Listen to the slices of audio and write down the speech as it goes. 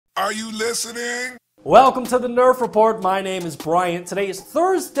Are you listening? Welcome to the Nerf Report. My name is Brian. Today is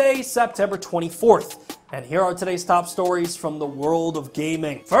Thursday, September 24th. And here are today's top stories from the world of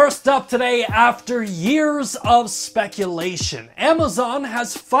gaming. First up today, after years of speculation, Amazon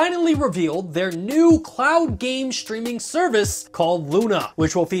has finally revealed their new cloud game streaming service called Luna,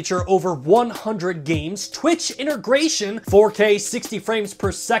 which will feature over 100 games, Twitch integration, 4K 60 frames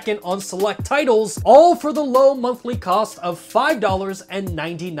per second on select titles, all for the low monthly cost of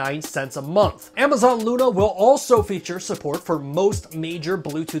 $5.99 a month. Amazon Luna will also feature support for most major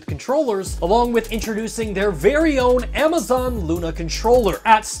Bluetooth controllers, along with introducing their very own Amazon Luna controller.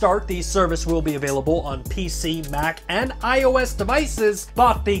 At start, the service will be available on PC, Mac, and iOS devices,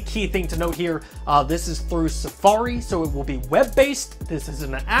 but the key thing to note here, this is through Safari, so it will be web-based. This is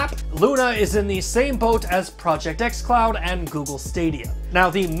an app. Luna is in the same boat as Project xCloud and Google Stadia.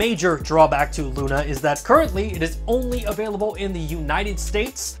 Now, the major drawback to Luna is that currently it is only available in the United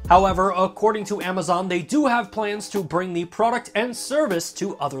States. However, according to Amazon, they do have plans to bring the product and service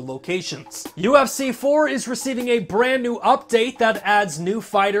to other locations. UFC 4 is receiving a brand new update that adds new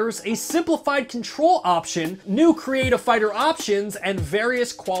fighters, a simplified control option, new creative fighter options, and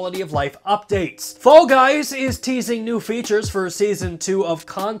various quality of life updates. Fall Guys is teasing new features for Season 2 of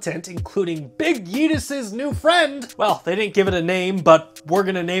content, including Big Yeetus's new friend. Well, they didn't give it a name, but we're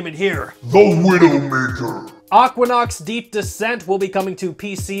gonna name it here. The Widowmaker. Aquanox Deep Descent will be coming to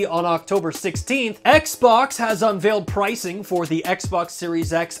PC on October 16th. Xbox has unveiled pricing for the Xbox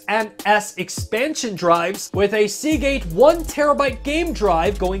Series X and S expansion drives, with a Seagate 1TB game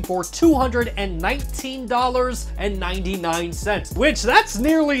drive going for $219.99, which that's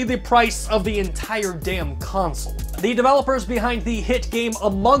nearly the price of the entire damn console. The developers behind the hit game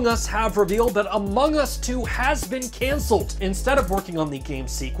Among Us have revealed that Among Us 2 has been cancelled. Instead of working on the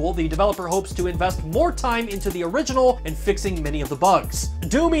game's sequel, the developer hopes to invest more time into the original and fixing many of the bugs.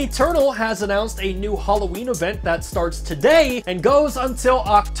 Doom Eternal has announced a new Halloween event that starts today and goes until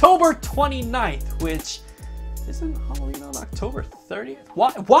October 29th, which isn't Halloween on October 30th?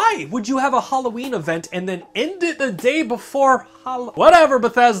 Why would you have a Halloween event and then end it the day before Whatever,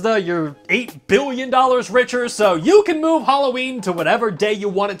 Bethesda, you're $8 billion richer, so you can move Halloween to whatever day you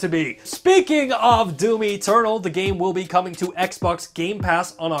want it to be. Speaking of Doom Eternal, the game will be coming to Xbox Game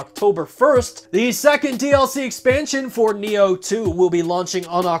Pass on October 1st. The second DLC expansion for Nioh 2 will be launching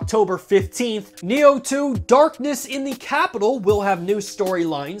on October 15th. Nioh 2 Darkness in the Capital will have new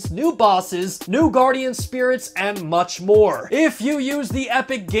storylines, new bosses, new guardian spirits, and much more. If you use the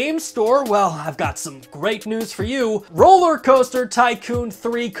Epic Game Store, well, I've got some great news for you. Roller Coaster Tycoon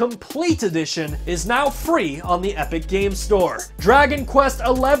 3 Complete Edition is now free on the Epic Game Store. Dragon Quest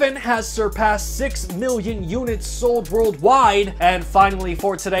XI has surpassed 6 million units sold worldwide. And finally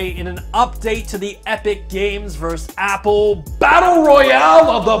for today, in an update to the Epic Games vs. Apple Battle Royale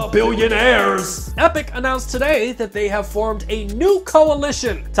of the Billionaires, Epic announced today that they have formed a new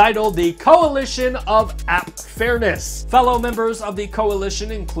coalition titled the Coalition of App Fairness. Fellow members of the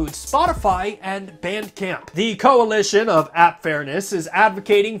coalition include Spotify and Bandcamp. The Coalition of App Fairness is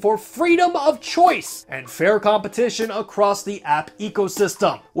advocating for freedom of choice and fair competition across the app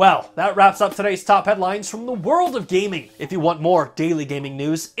ecosystem. Well, that wraps up today's top headlines from the world of gaming. If you want more daily gaming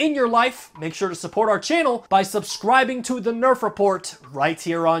news in your life, make sure to support our channel by subscribing to the Nerf Report right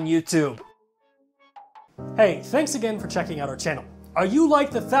here on YouTube. Hey, thanks again for checking out our channel. Are you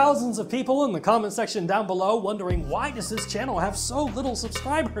like the thousands of people in the comment section down below wondering why does this channel have so little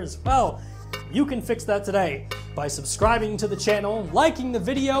subscribers? Well, you can fix that today by subscribing to the channel, liking the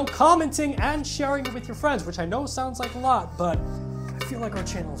video, commenting, and sharing it with your friends, which I know sounds like a lot, but I feel like our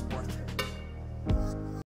channel is broken.